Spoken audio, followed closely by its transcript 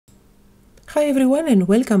Hi everyone and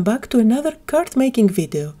welcome back to another card making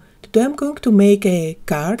video. Today I'm going to make a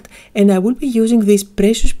card and I will be using this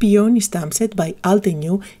precious Peony stamp set by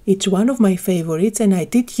Altenew. It's one of my favorites and I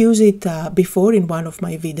did use it before in one of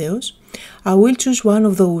my videos. I will choose one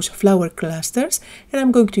of those flower clusters and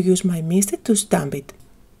I'm going to use my Misty to stamp it.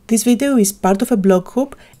 This video is part of a blog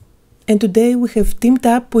hop and today we have teamed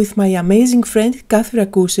up with my amazing friend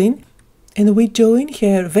Katia and we join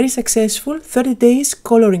her very successful 30 days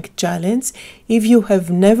coloring challenge. If you have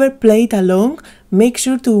never played along, make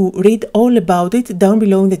sure to read all about it down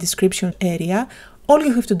below in the description area. All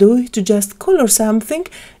you have to do is to just color something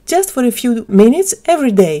just for a few minutes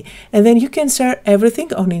every day, and then you can share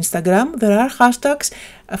everything on Instagram. There are hashtags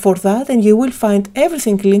for that and you will find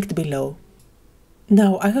everything linked below.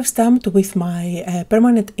 Now I have stamped with my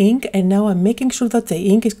permanent ink and now I'm making sure that the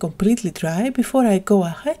ink is completely dry before I go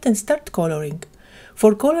ahead and start coloring.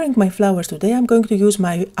 For coloring my flowers today I'm going to use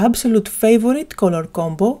my absolute favorite color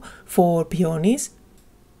combo for peonies.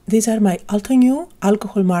 These are my Altenew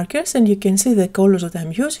alcohol markers and you can see the colors that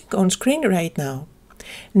I'm using on screen right now.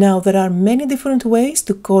 Now there are many different ways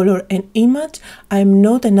to color an image. I'm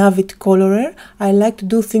not an avid colorer. I like to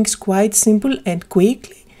do things quite simple and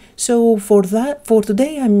quickly. So for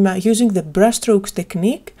today I'm using the brushstrokes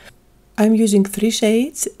technique. I'm using 3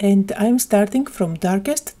 shades and I'm starting from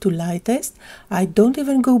darkest to lightest. I don't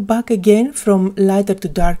even go back again from lighter to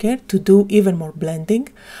darker to do even more blending.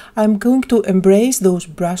 I'm going to embrace those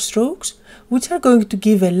brushstrokes, which are going to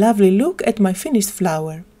give a lovely look at my finished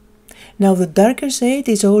flower. Now the darker shade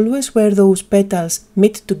is always where those petals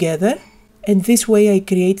meet together. And this way I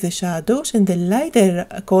create the shadows and the lighter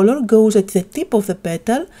color goes at the tip of the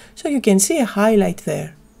petal so you can see a highlight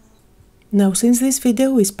there. Now since this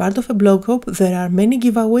video is part of a blog hop, there are many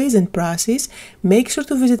giveaways and prizes. Make sure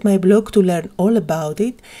to visit my blog to learn all about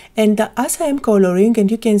it. And as I am coloring, and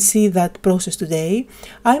you can see that process today,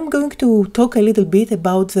 I'm going to talk a little bit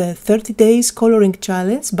about the 30 days coloring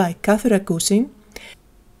challenge by Katia.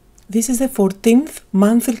 This is the 14th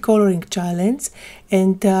monthly coloring challenge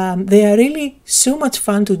and they are really so much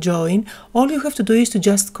fun to join. All you have to do is to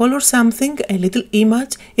just color something, a little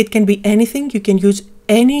image. It can be anything. You can use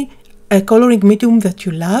any coloring medium that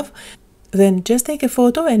you love. Then just take a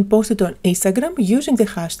photo and post it on Instagram using the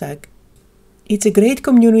hashtag. It's a great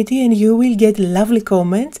community and you will get lovely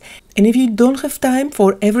comments. And if you don't have time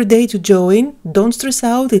for every day to join, don't stress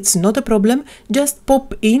out, it's not a problem. Just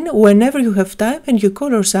pop in whenever you have time and you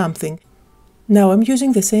color something. Now I'm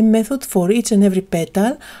using the same method for each and every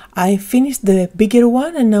petal. I finished the bigger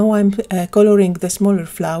one and now I'm coloring the smaller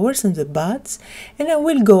flowers and the buds. And I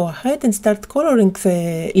will go ahead and start coloring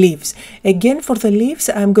the leaves. Again, for the leaves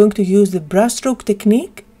I'm going to use the brushstroke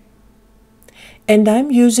technique. And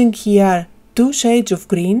I'm using here 2 shades of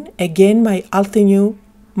green, again my Altenew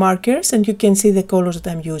markers, and you can see the colors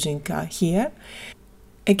that I'm using here.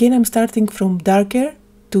 Again I'm starting from darker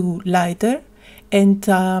to lighter, and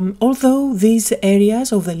although these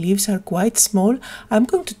areas of the leaves are quite small, I'm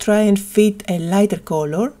going to try and fit a lighter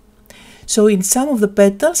color. So in some of the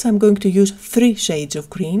petals I'm going to use 3 shades of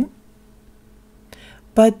green,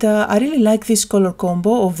 but I really like this color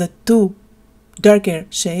combo of the 2 darker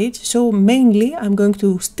shades, so mainly I'm going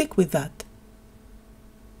to stick with that.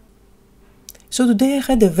 So today I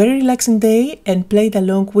had a very relaxing day and played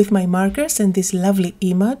along with my markers and this lovely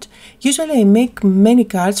image. Usually I make many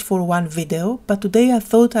cards for one video, but today I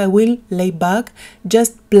thought I will lay back,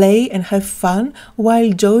 just play and have fun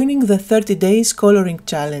while joining the 30 days coloring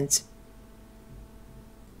challenge.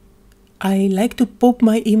 I like to pop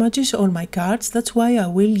my images on my cards, that's why I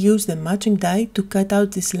will use the matching die to cut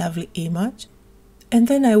out this lovely image. And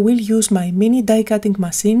then I will use my mini die cutting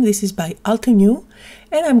machine. This is by Altenew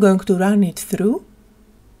and I'm going to run it through.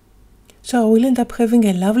 So I will end up having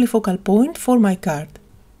a lovely focal point for my card.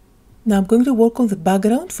 Now I'm going to work on the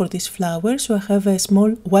background for this flower, so I have a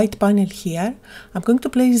small white panel here. I'm going to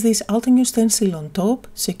place this Altenew stencil on top,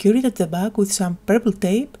 secure it at the back with some purple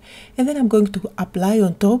tape, and then I'm going to apply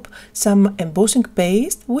on top some embossing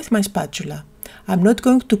paste with my spatula. I'm not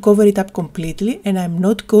going to cover it up completely and I'm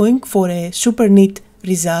not going for a super neat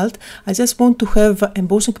result. I just want to have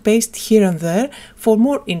embossing paste here and there for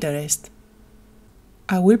more interest.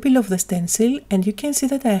 I will peel off the stencil and you can see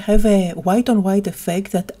that I have a white on white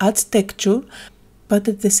effect that adds texture, but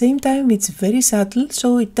at the same time it's very subtle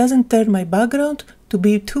so it doesn't turn my background to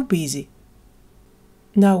be too busy.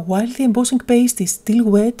 Now while the embossing paste is still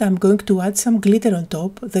wet, I'm going to add some glitter on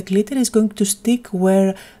top. The glitter is going to stick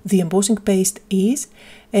where the embossing paste is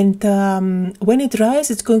and when it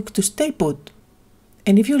dries it's going to stay put.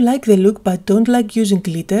 And if you like the look but don't like using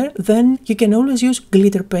glitter, then you can always use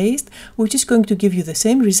glitter paste, which is going to give you the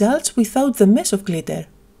same results without the mess of glitter.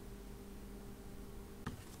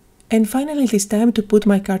 And finally it is time to put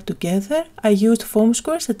my card together. I used foam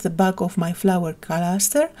squares at the back of my flower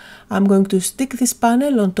cluster. I'm going to stick this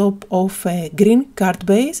panel on top of a green card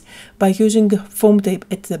base by using foam tape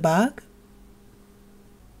at the back.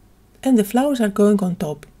 And the flowers are going on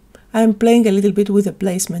top. I'm playing a little bit with the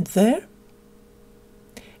placement there.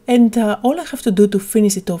 And all I have to do to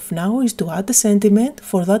finish it off now is to add a sentiment.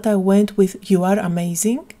 For that I went with "You are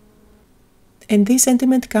amazing." And this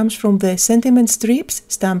sentiment comes from the Sentiment Strips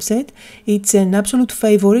stamp set. It's an absolute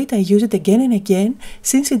favorite. I use it again and again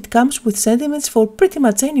since it comes with sentiments for pretty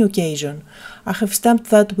much any occasion. I have stamped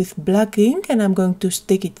that with black ink and I'm going to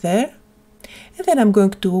stick it there. And then I'm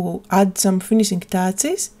going to add some finishing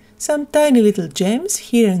touches, some tiny little gems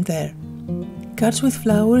here and there. Cards with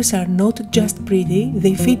flowers are not just pretty,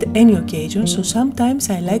 they fit any occasion, so sometimes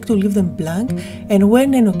I like to leave them blank, and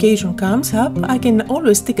when an occasion comes up, I can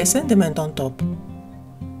always stick a sentiment on top.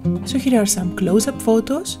 So here are some close-up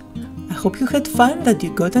photos. I hope you had fun, that you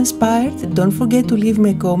got inspired. Don't forget to leave me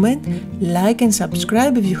a comment, like and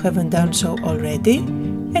subscribe if you haven't done so already,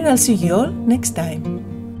 and I'll see you all next time.